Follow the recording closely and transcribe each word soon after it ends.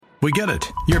We get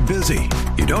it. You're busy.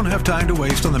 You don't have time to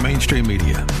waste on the mainstream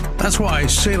media. That's why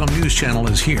Salem News Channel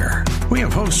is here. We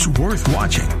have hosts worth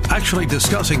watching, actually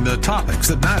discussing the topics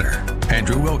that matter.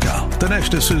 Andrew Wilkow,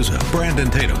 Dinesh D'Souza, Brandon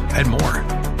Tatum, and more.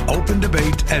 Open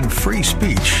debate and free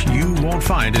speech you won't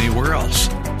find anywhere else.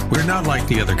 We're not like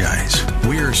the other guys.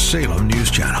 We're Salem News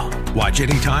Channel. Watch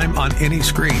anytime on any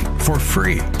screen for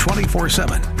free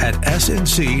 24/7 at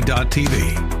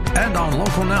snc.tv and on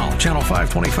Local Now, Channel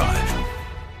 525.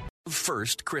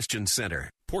 First Christian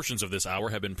Center. Portions of this hour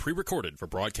have been pre-recorded for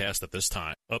broadcast at this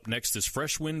time. Up next is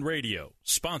Fresh Wind Radio,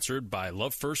 sponsored by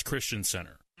Love First Christian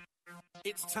Center.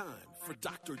 It's time for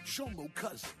Dr. Jomo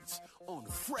Cousins on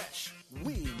Fresh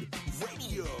Wind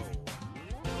Radio.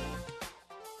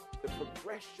 The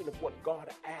progression of what God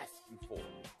asked you for.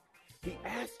 He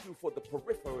asked you for the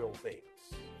peripheral things,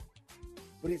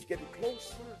 but he's getting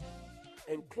closer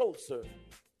and closer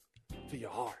to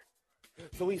your heart.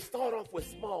 So he started off with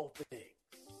small things,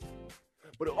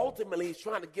 but ultimately he's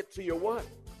trying to get to your what?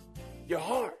 Your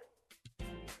heart.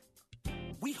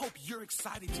 We hope you're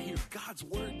excited to hear God's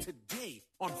word today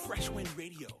on Fresh Wind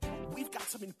Radio. We've got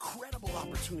some incredible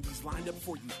opportunities lined up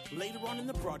for you later on in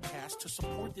the broadcast to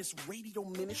support this radio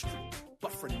ministry.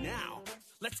 But for now,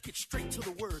 let's get straight to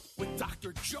the word with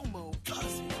Dr. Jomo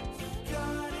Cousins.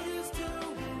 God is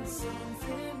doing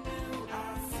something new.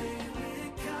 I feel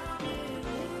it coming.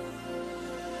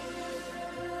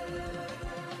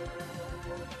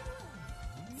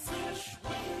 Fresh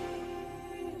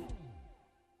Wind.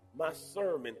 My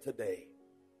sermon today,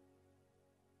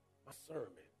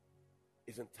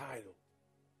 is entitled,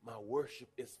 My Worship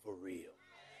is for Real.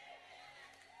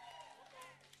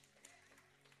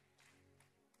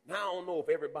 Now, I don't know if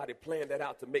everybody planned that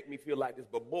out to make me feel like this,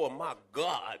 but boy, my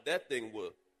God, that thing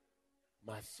was.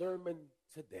 My sermon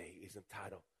today is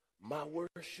entitled, My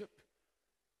Worship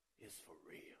is for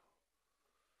Real.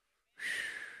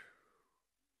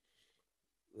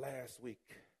 Last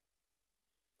week,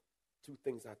 two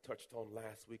things I touched on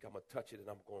last week. I'm going to touch it and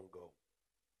I'm going to go.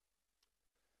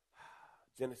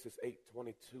 Genesis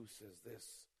 8:22 says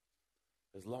this,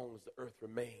 as long as the earth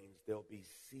remains, there'll be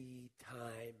seed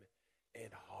time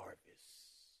and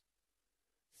harvest.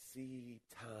 Seed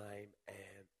time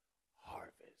and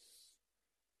harvest.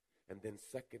 And then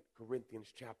 2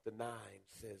 Corinthians chapter 9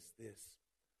 says this,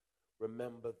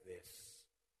 remember this,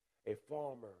 a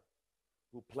farmer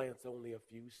who plants only a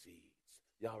few seeds,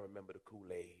 y'all remember the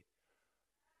Kool-Aid,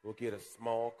 will get a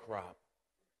small crop.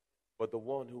 But the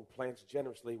one who plants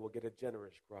generously will get a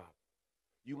generous crop.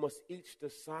 You must each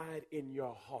decide in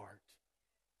your heart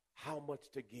how much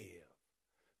to give.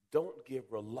 Don't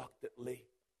give reluctantly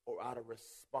or out of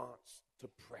response to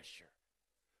pressure.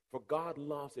 For God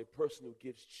loves a person who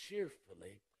gives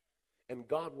cheerfully, and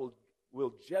God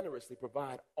will generously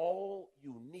provide all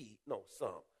you need. No,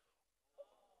 some.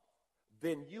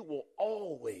 Then you will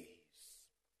always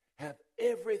have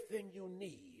everything you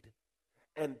need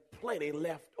and plenty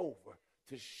left over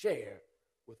to share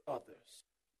with others.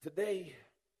 Today,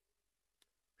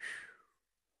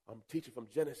 I'm teaching from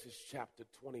Genesis chapter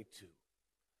 22.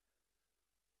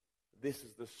 This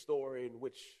is the story in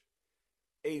which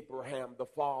Abraham, the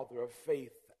father of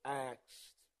faith,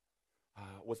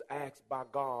 was asked by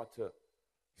God to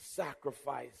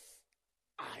sacrifice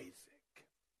Isaac.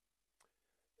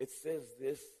 It says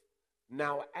this,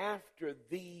 now after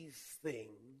these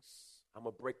things, I'm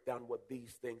going to break down what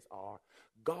these things are.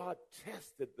 God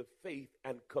tested the faith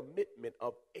and commitment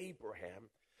of Abraham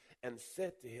and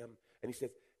said to him, and he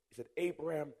said,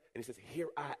 Abraham, and he says, here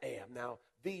I am. Now,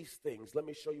 these things, let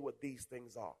me show you what these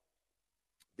things are.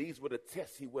 These were the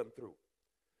tests he went through.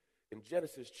 In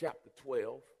Genesis chapter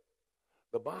 12,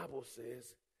 the Bible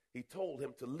says he told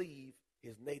him to leave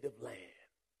his native land.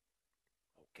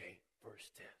 Okay,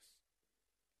 first test.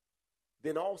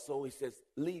 Then also he says,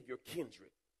 leave your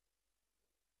kindred,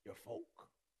 your folk.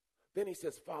 Then he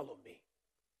says, follow me.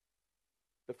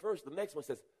 The next one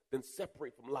says, then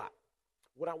separate from Lot.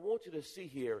 What I want you to see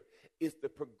here is the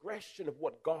progression of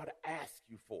what God asked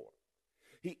you for.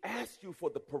 He asked you for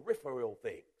the peripheral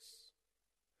things,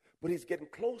 but he's getting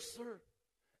closer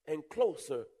and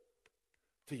closer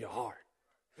to your heart.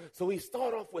 So he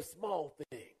started off with small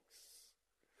things,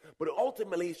 but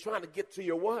ultimately he's trying to get to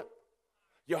your what?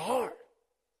 Your heart.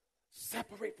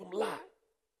 Separate from Lot.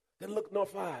 Then look, number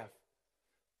 5.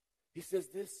 He says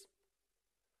this,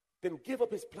 then give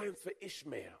up his plans for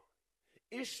Ishmael.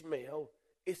 Ishmael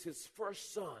is his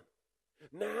first son.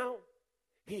 Now,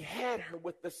 he had her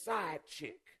with the side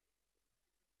chick.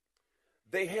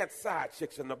 They had side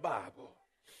chicks in the Bible.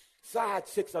 Side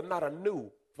chicks are not a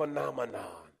new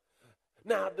phenomenon.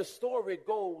 Now, the story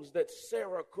goes that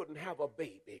Sarah couldn't have a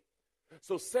baby.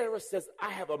 So Sarah says, I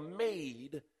have a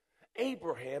maid.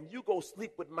 Abraham, you go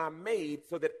sleep with my maid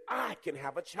so that I can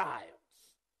have a child.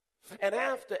 And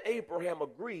after Abraham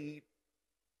agreed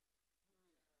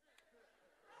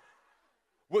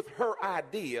with her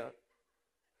idea,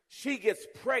 she gets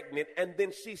pregnant, and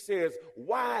then she says,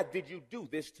 why did you do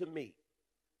this to me?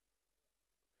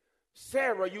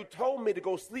 Sarah, you told me to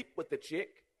go sleep with the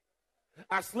chick.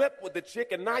 I slept with the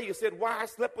chick, and now you said why I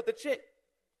slept with the chick.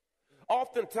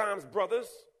 Oftentimes, brothers,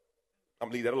 I'm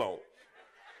going to leave that alone.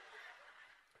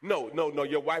 No,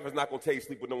 your wife is not going to tell you to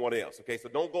sleep with no one else, okay? So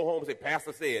don't go home and say,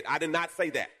 Pastor said. I did not say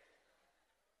that.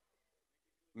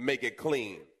 Make it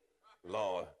clean.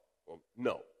 Lord, well,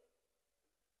 no.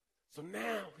 So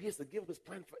now he has to give his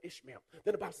plan for Ishmael.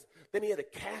 Then he had to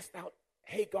cast out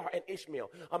Hagar and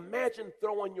Ishmael. Imagine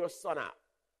throwing your son out.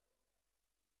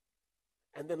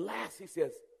 And then last he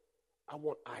says, I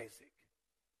want Isaac,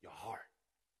 your heart.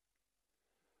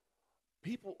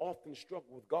 People often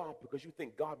struggle with God because you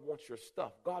think God wants your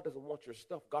stuff. God doesn't want your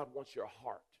stuff. God wants your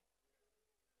heart.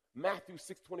 Matthew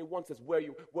 6:21 says, where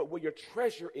your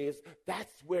treasure is,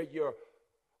 that's where your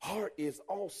heart is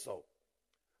also.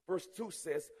 Verse 2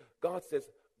 says, God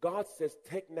says,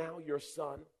 take now your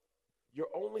son, your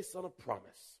only son of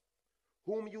promise,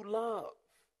 whom you love,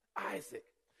 Isaac,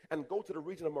 and go to the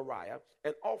region of Moriah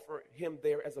and offer him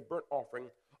there as a burnt offering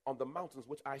on the mountains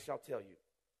which I shall tell you.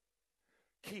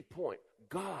 Key point,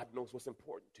 God knows what's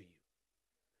important to you.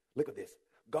 Look at this.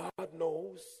 God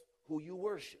knows who you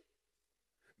worship.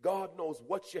 God knows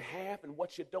what you have and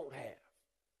what you don't have.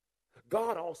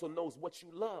 God also knows what you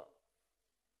love.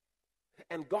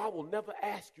 And God will never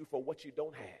ask you for what you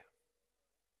don't have.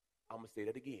 I'm going to say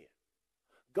that again.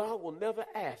 God will never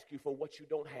ask you for what you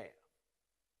don't have.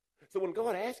 So when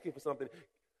God asks you for something,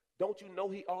 don't you know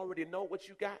he already know what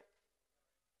you got?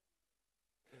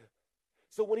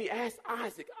 So when he asked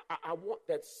Isaac, I want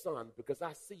that son because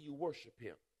I see you worship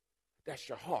him. That's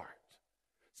your heart.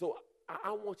 So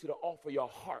I want you to offer your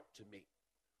heart to me.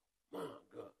 My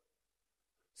God.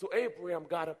 So Abraham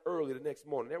got up early the next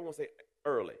morning. Everyone say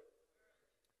early.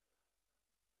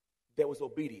 There was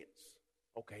obedience.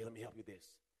 Okay, let me help you this.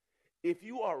 If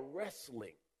you are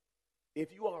wrestling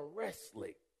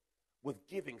with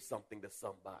giving something to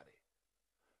somebody,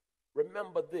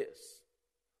 remember this.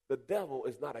 The devil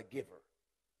is not a giver.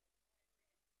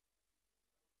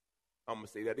 I'm going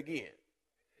to say that again.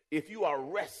 If you are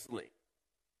wrestling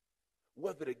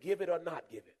whether to give it or not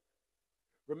give it,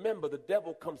 remember the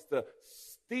devil comes to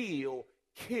steal,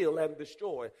 kill, and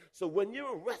destroy. So when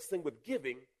you're wrestling with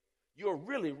giving, you're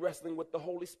really wrestling with the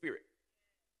Holy Spirit.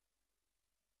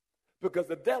 Because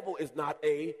the devil is not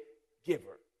a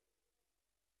giver.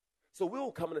 So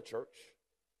we'll come into church,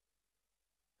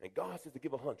 and God says to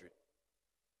give 100.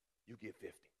 You give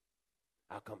 50.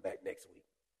 I'll come back next week.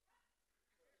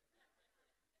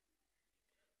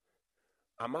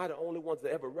 Am I the only ones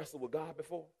that ever wrestled with God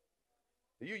before?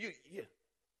 Yeah.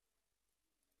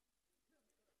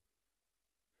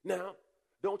 Now,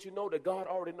 don't you know that God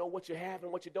already know what you have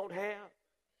and what you don't have?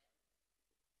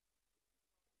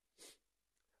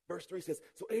 Verse 3 says,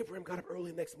 so Abraham got up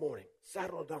early next morning,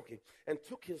 saddled a donkey, and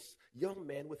took his young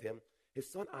man with him,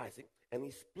 his son Isaac, and he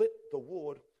split the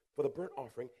wood for the burnt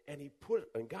offering, and he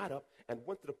got up and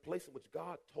went to the place in which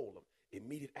God told him.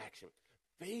 Immediate action.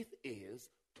 Faith is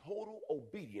total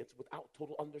obedience without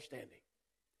total understanding.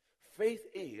 Faith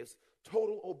is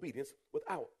total obedience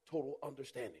without total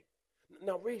understanding.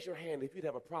 Now raise your hand if you'd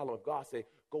have a problem if God said,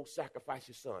 go sacrifice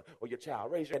your son or your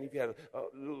child. Raise your hand if you had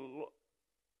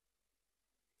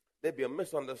there'd be a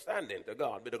misunderstanding. To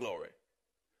God be the glory.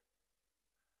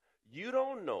 You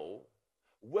don't know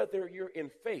whether you're in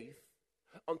faith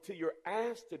until you're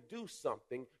asked to do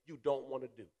something you don't want to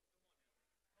do.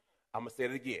 I'm going to say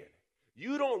it again.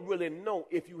 You don't really know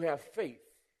if you have faith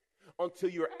until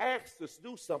you're asked to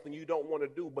do something you don't want to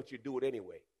do, but you do it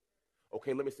anyway.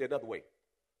 Okay, let me say it another way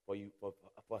for you, for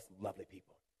some lovely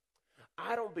people.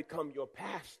 I don't become your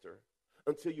pastor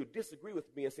until you disagree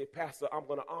with me and say, Pastor, I'm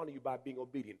going to honor you by being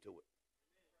obedient to it.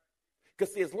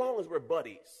 Because see, as long as we're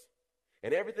buddies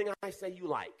and everything I say you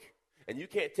like and you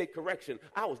can't take correction,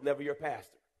 I was never your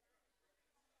pastor.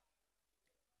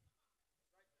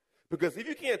 Because if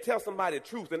you can't tell somebody the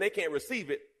truth and they can't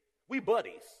receive it, we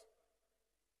buddies.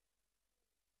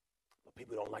 But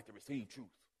people don't like to receive truth.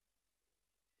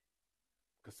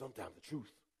 Because sometimes the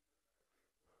truth,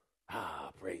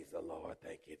 praise the Lord.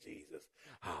 Thank you, Jesus.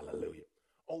 Hallelujah.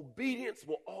 Obedience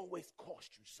will always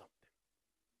cost you something.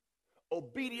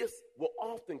 Obedience will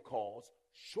often cause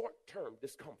short-term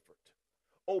discomfort.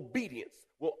 Obedience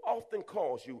will often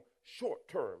cause you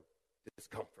short-term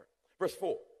discomfort. Verse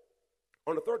 4.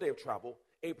 On the third day of travel,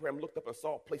 Abraham looked up and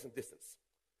saw a place in distance.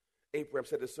 Abraham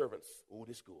said to his servants, "Oh,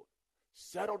 this is good.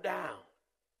 Settle down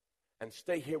and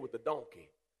stay here with the donkey."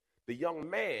 The young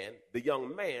man,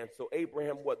 so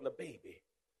Abraham wasn't a baby.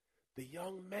 The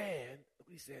young man, look what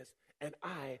he says, "And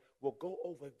I will go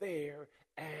over there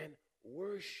and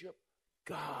worship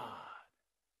God,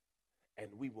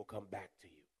 and we will come back to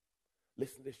you."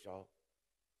 Listen to this, y'all.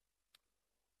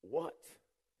 What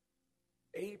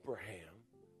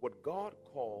God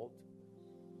called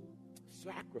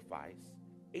sacrifice,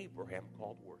 Abraham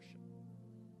called worship.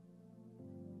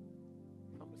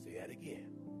 I'm going to say that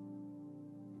again.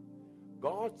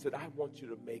 God said, "I want you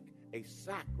to make a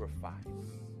sacrifice."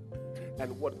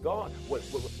 And what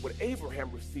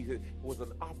Abraham received was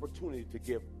an opportunity to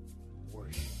give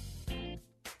worship.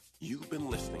 You've been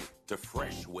listening to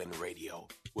Fresh Wind Radio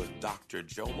with Dr.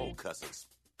 Jomo Cousins,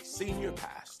 Senior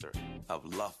Pastor of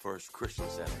Love First Christian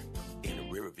Center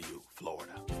in Riverview,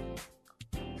 Florida.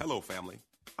 Hello, family.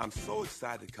 I'm so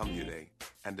excited to come here today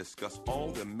and discuss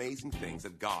all the amazing things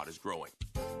that God is growing.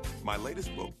 My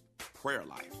latest book, Prayer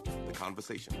Life, The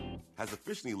Conversation, has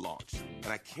officially launched, and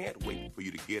I can't wait for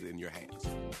you to get it in your hands.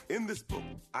 In this book,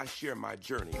 I share my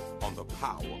journey on the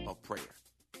power of prayer.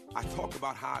 I talk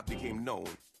about how I became known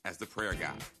as the prayer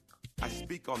guy. I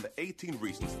speak on the 18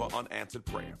 reasons for unanswered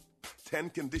prayer, 10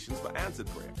 conditions for answered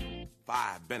prayer,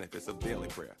 5 benefits of daily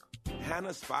prayer,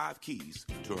 Hannah's 5 keys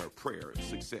to her prayer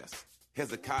success,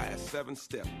 Hezekiah's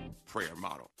 7-step prayer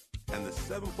model, and the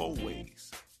 7-fold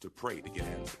ways to pray to get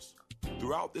answers.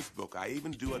 Throughout this book, I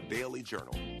even do a daily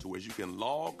journal to where you can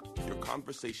log your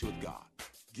conversation with God.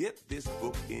 Get this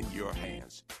book in your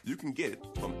hands. You can get it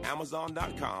from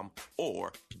Amazon.com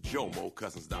or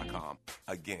JomoCousins.com.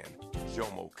 Again,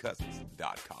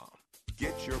 JomoCousins.com.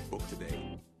 Get your book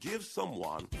today. Give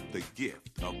someone the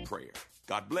gift of prayer.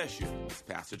 God bless you. It's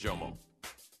Pastor Jomo.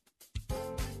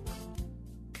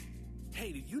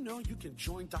 Hey, did you know you can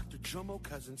join Dr. Jomo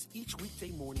Cousins each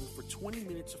weekday morning for 20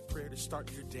 minutes of prayer to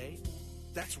start your day?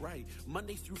 That's right.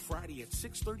 Monday through Friday at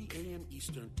 6:30 a.m.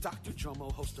 Eastern, Dr.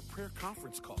 Jomo hosts a prayer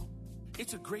conference call.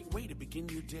 It's a great way to begin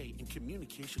your day in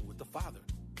communication with the Father.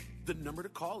 The number to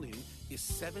call in is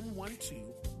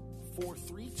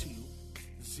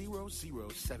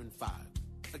 712-432-0075.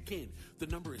 Again, the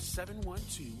number is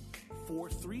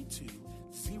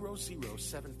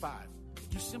 712-432-0075.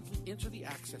 You simply enter the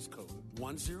access code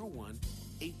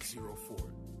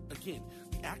 101804. Again,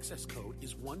 the access code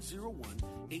is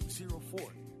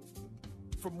 101804.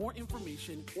 For more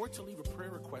information or to leave a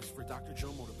prayer request for Dr.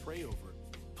 Jomo to pray over,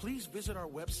 please visit our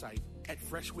website at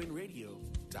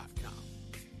freshwindradio.com.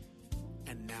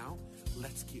 And now,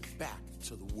 let's get back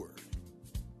to the Word.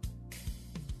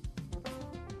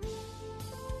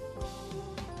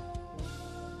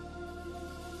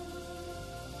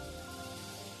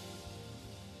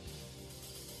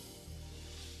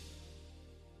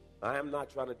 I am not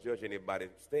trying to judge anybody.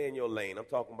 Stay in your lane. I'm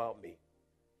talking about me.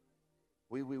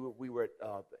 We were at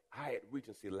Hyatt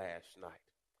Regency last night.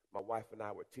 My wife and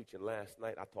I were teaching last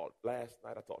night. I taught last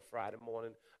night. I taught Friday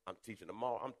morning. I'm teaching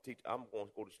tomorrow. I'm going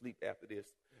to go to sleep after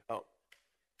this. But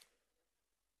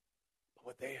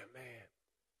we're there, man.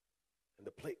 And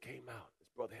the plate came out. This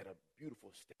brother had a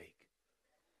beautiful steak.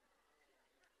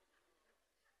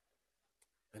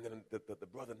 And then the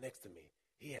brother next to me,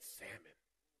 he had salmon.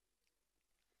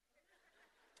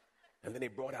 And then they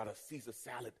brought out a Caesar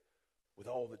salad with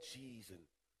all the cheese and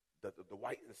the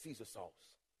white and Caesar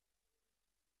sauce.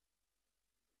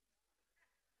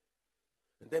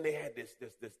 And then they had this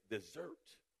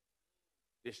dessert,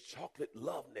 this chocolate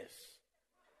loveness.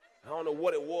 I don't know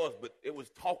what it was, but it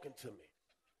was talking to me.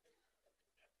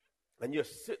 And you're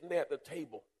sitting there at the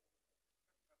table.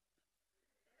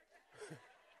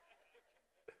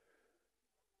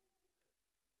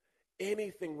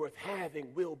 Anything worth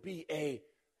having will be a...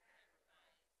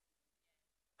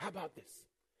 How about this?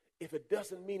 If it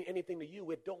doesn't mean anything to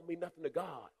you, it don't mean nothing to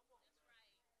God.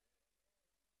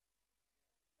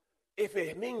 If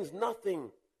it means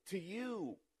nothing to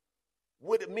you,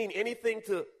 would it mean anything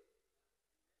to...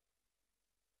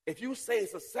 If you say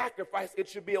it's a sacrifice, it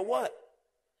should be a what?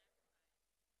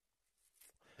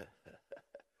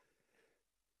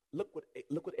 Look what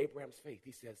Abraham's faith.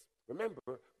 He says,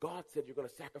 remember, God said you're going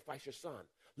to sacrifice your son.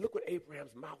 Look what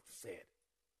Abraham's mouth said.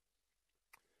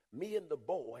 Me and the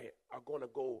boy are going to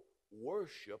go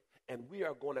worship, and we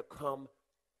are going to come.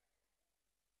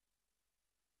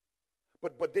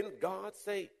 But didn't God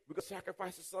say we're going to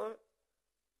sacrifice the son?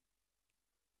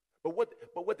 But what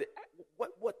did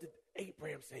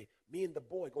Abraham say? Me and the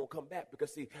boy going to come back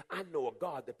because, see, I know a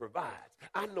God that provides.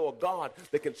 I know a God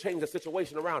that can change the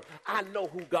situation around. I know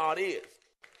who God is.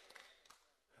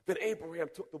 Then Abraham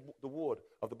took the wood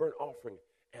of the burnt offering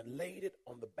and laid it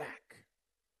on the back.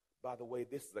 By the way,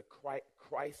 this is a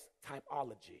Christ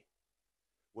typology.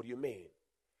 What do you mean?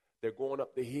 They're going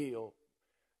up the hill.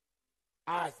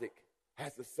 Isaac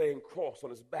has the same cross on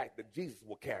his back that Jesus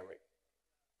will carry.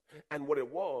 And what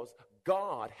it was,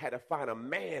 God had to find a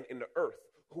man in the earth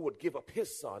who would give up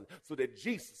his son so that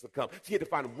Jesus would come. He had to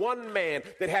find one man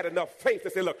that had enough faith to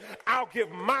say, look, I'll give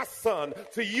my son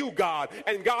to you, God.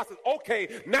 And God says, okay,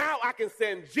 now I can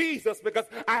send Jesus because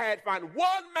I had to find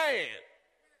one man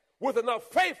with enough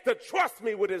faith to trust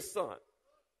me with his son.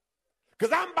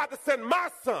 Because I'm about to send my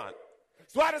son.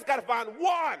 So I just got to find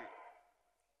one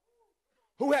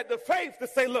who had the faith to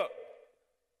say, look,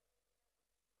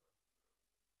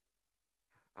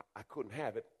 I couldn't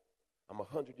have it. I'm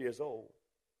 100 years old.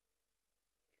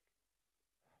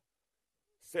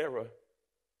 Sarah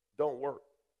don't work.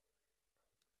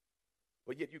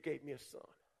 But yet you gave me a son.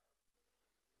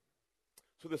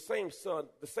 So the same son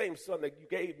that you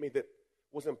gave me that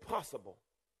was impossible.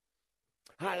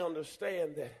 I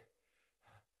understand that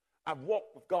I've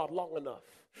walked with God long enough.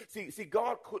 See,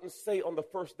 God couldn't say on the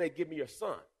first day, give me your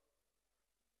son.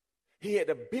 He had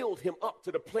to build him up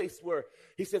to the place where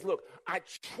he says, look, I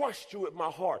trust you with my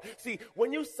heart. See,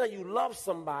 when you say you love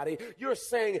somebody, you're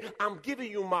saying, I'm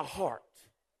giving you my heart.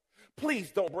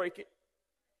 Please don't break it.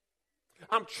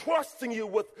 I'm trusting you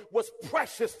with what's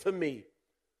precious to me.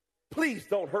 Please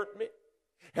don't hurt me.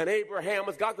 And Abraham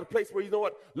has got to the place where, you know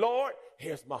what, Lord,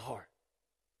 here's my heart.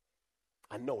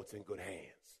 I know it's in good hands.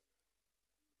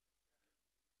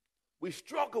 We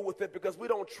struggle with it because we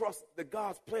don't trust that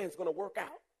God's plan is going to work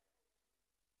out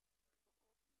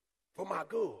for my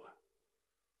good.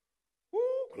 Woo,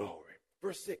 glory.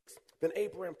 Verse 6, then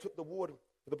Abraham took the wood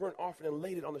for the burnt offering and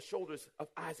laid it on the shoulders of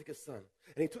Isaac his son.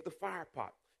 And he took the fire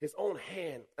pot, his own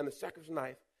hand, and the sacrifice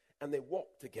knife, and they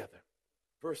walked together.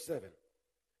 Verse 7,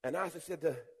 and Isaac said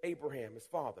to Abraham, his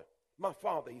father, my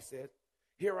father, he said,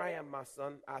 here I am, my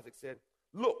son. Isaac said,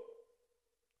 look,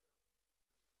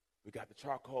 we got the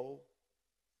charcoal.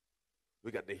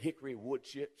 We got the hickory wood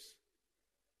chips.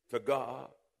 To God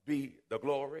be the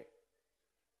glory.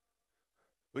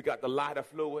 We got the lighter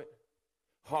fluid.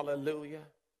 Hallelujah.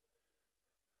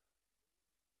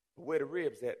 Where the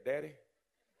ribs at, Daddy?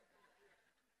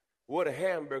 Where the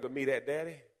hamburger meat at,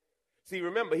 Daddy? See,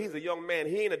 remember, he's a young man.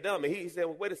 He ain't a dummy. He said,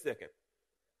 well, wait a second.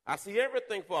 I see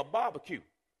everything for a barbecue,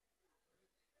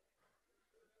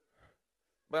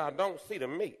 but I don't see the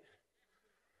meat.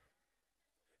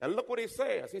 And look what he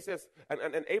says. He says,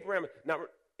 and Abraham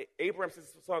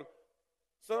says,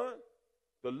 son,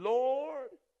 the Lord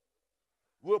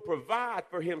will provide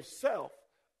for himself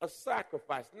a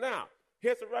sacrifice. Now,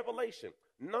 here's a revelation.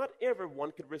 Not everyone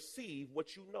can receive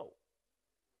what you know.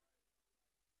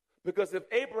 Because if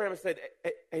Abraham said,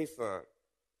 hey, son,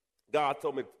 God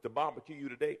told me to barbecue you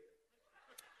today.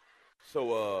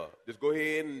 So just go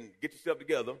ahead and get yourself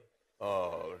together.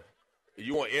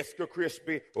 You want extra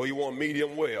crispy or you want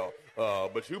medium well.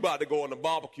 But you about to go on the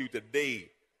barbecue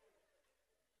today.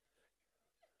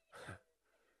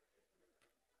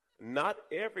 Not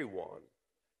everyone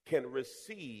can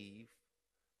receive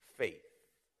faith.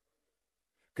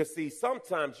 Because, see,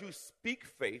 sometimes you speak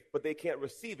faith, but they can't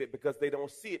receive it because they don't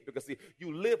see it. Because, see,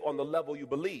 you live on the level you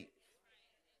believe.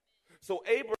 So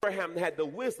Abraham had the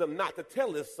wisdom not to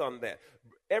tell his son that.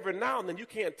 Every now and then you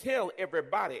can't tell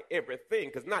everybody everything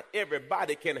because not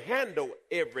everybody can handle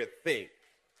everything.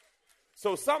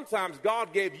 So sometimes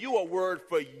God gave you a word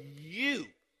for you.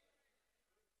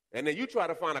 And then you try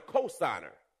to find a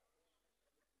cosigner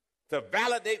to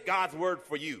validate God's word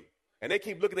for you. And they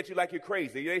keep looking at you like you're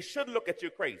crazy. They should look at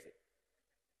you crazy.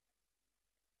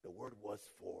 The word was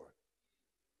for.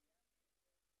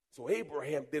 So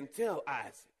Abraham didn't tell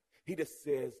Isaac. He just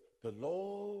says, the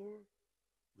Lord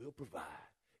will provide.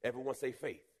 Everyone say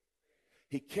faith.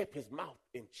 He kept his mouth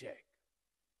in check.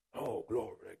 Oh,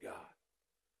 glory to God.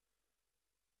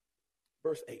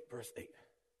 Verse 8.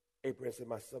 Abraham said,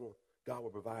 my son, God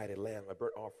will provide a lamb, a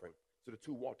burnt offering. So the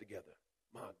two walked together.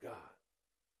 My God.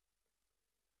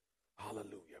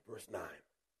 Hallelujah. Verse 9.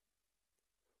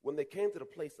 When they came to the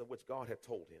place of which God had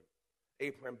told him,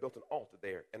 Abraham built an altar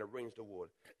there and arranged the wood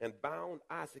and bound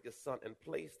Isaac his son and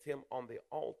placed him on the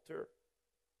altar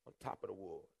on top of the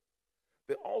wood.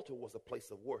 The altar was a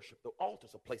place of worship. The altar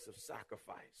is a place of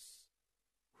sacrifice.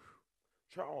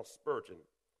 Charles Spurgeon,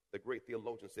 the great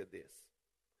theologian, said this: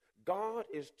 God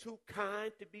is too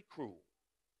kind to be cruel.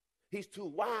 He's too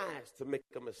wise to make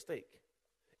a mistake.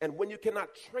 And when you cannot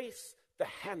trace the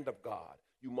hand of God,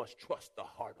 you must trust the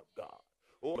heart of God.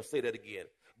 Oh, I'm going to say that again.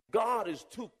 God is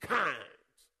too kind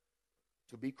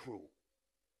to be cruel.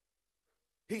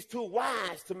 He's too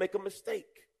wise to make a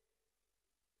mistake.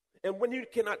 And when you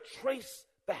cannot trace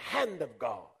the hand of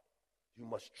God, you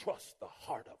must trust the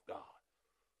heart of God.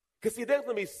 Because see, there's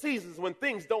going to be seasons when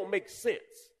things don't make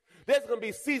sense. There's going to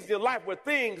be seasons in life where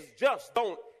things just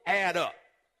don't add up.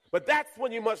 But that's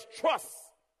when you must trust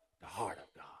the heart of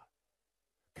God.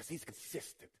 Because he's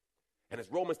consistent. And as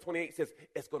Romans 28 says,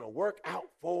 it's going to work out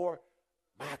for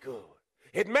my good.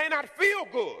 It may not feel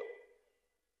good,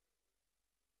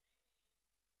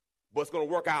 but it's going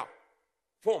to work out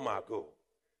for my good.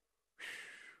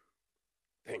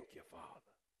 Thank you, Father.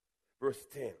 Verse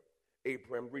 10,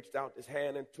 Abraham reached out his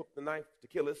hand and took the knife to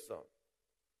kill his son.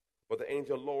 But the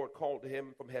angel of the Lord called to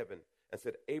him from heaven and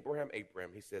said, Abraham,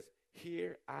 Abraham. He says,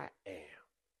 here I am.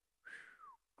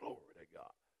 Glory to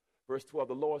God. Verse 12,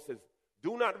 the Lord says,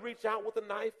 do not reach out with a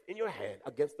knife in your hand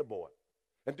against the boy,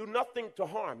 and do nothing to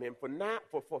harm him. For now,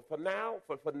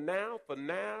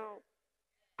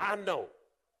 I know.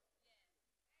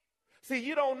 See,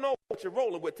 you don't know what you're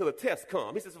rolling with till the test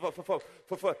comes. He says,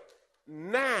 for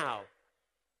now,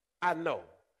 I know.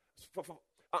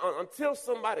 Until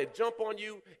somebody jump on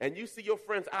you and you see your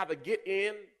friends either get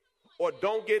in or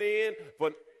don't get in,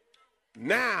 for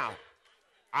now,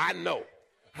 I know.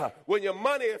 When your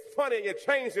money is funny and your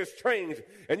change is strange,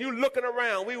 and you looking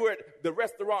around. We were at the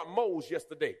restaurant Moe's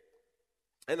yesterday,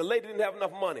 and the lady didn't have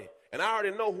enough money, and I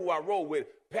already know who I roll with,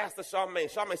 Pastor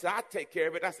Charmaine. Charmaine said, I take care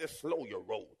of it. I said, slow your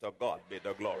roll. To God be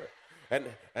the glory. And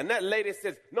that lady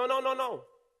says, no.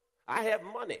 I have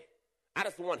money. I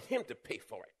just want him to pay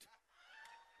for it.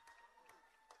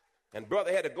 And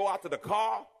brother had to go out to the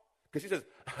car because she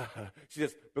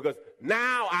says, because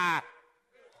now I.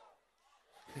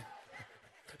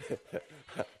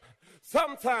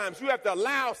 Sometimes you have to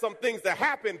allow some things to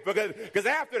happen because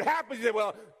after it happens, you say,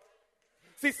 well,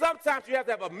 see, sometimes you have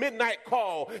to have a midnight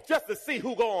call just to see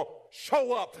who's going to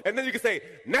show up. And then you can say,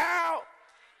 now.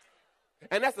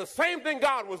 And that's the same thing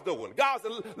God was doing. God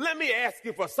said, let me ask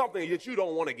you for something that you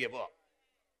don't want to give up.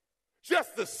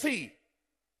 Just to see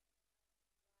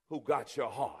who got your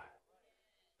heart.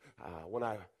 When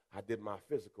I did my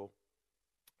physical,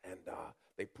 and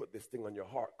they put this thing on your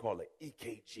heart called an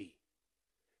EKG.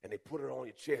 And they put it on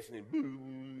your chest, and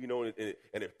it,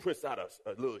 and it prints out a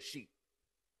little sheet.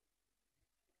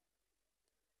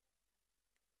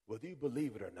 Whether you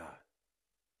believe it or not,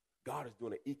 God is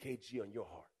doing an EKG on your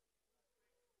heart.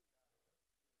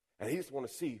 And he just want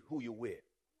to see who you're with.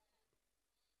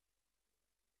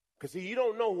 Because, see, you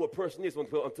don't know who a person is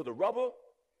until the rubber.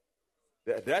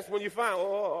 That's when you find,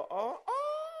 okay.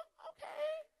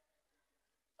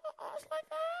 It's like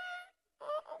that.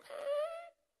 Okay.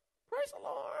 Praise the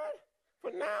Lord.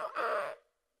 For now,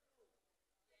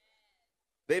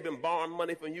 they've been borrowing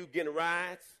money from you, getting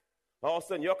rides. All of a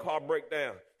sudden, your car break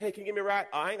down. Hey, can you give me a ride?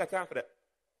 Oh, I ain't got time for that.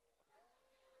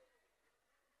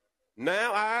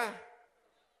 Now,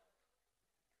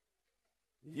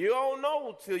 you don't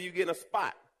know till you get in a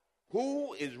spot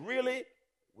who is really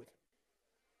with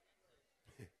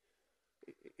me.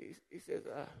 He says,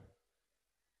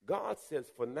 God says,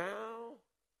 for now,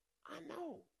 I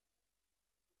know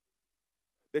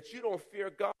that you don't fear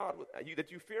God,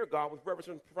 that you fear God with reverence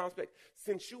and respect,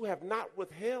 since you have not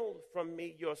withheld from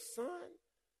me your son,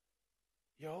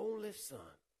 your only son,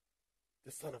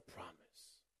 the son of promise.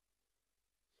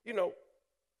 You know,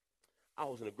 I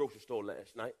was in a grocery store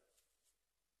last night.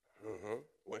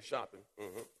 Went shopping.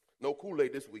 No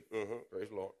Kool-Aid this week. Praise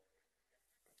the Lord.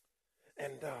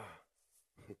 And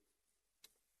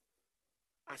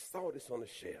I saw this on the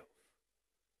shelf.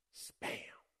 Spam.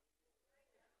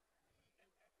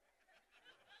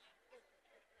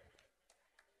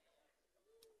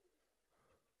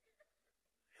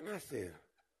 And I said,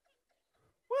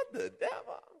 what the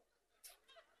devil?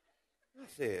 I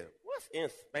said, what's in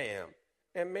spam?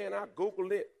 And man, I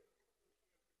Googled it.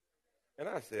 And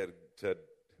I said,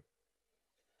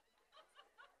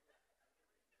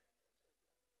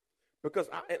 because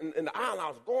in the aisle I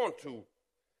was going to,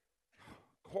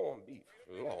 corned beef,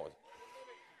 Lord.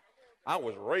 I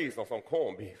was raised on some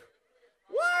corned beef.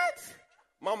 What?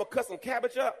 Mama cut some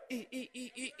cabbage up.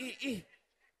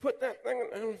 Put that thing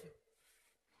in.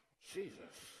 Jesus.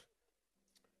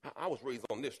 I was raised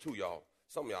on this too, y'all.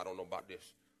 Some of y'all don't know about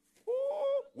this.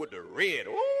 Ooh, with the red.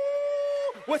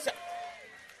 Ooh, what's that?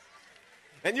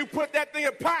 And you put that thing in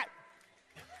a pot.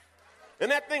 And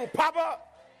that thing pop up.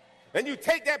 And you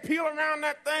take that peel around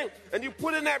that thing. And you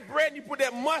put in that bread. And you put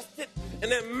that mustard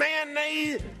and that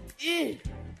mayonnaise.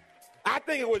 I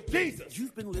think it was Jesus.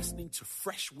 You've been listening to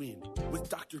Fresh Wind with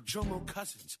Dr. Jomo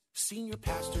Cousins, Senior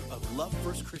Pastor of Love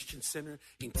First Christian Center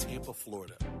in Tampa,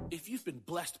 Florida. If you've been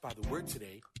blessed by the word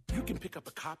today, you can pick up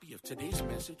a copy of today's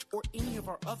message or any of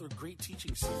our other great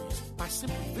teaching series by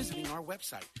simply visiting our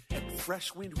website at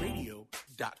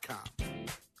freshwindradio.com.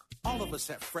 All of us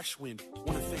at Fresh Wind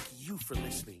want to thank you for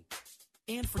listening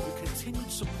and for your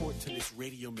continued support to this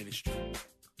radio ministry.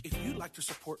 If you'd like to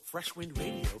support Fresh Wind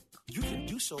Radio, you can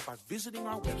do so by visiting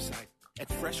our website at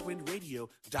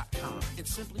freshwindradio.com and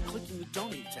simply clicking the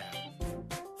Donate tab.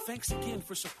 Thanks again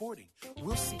for supporting.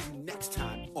 We'll see you next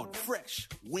time on Fresh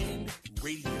Wind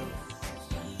Radio.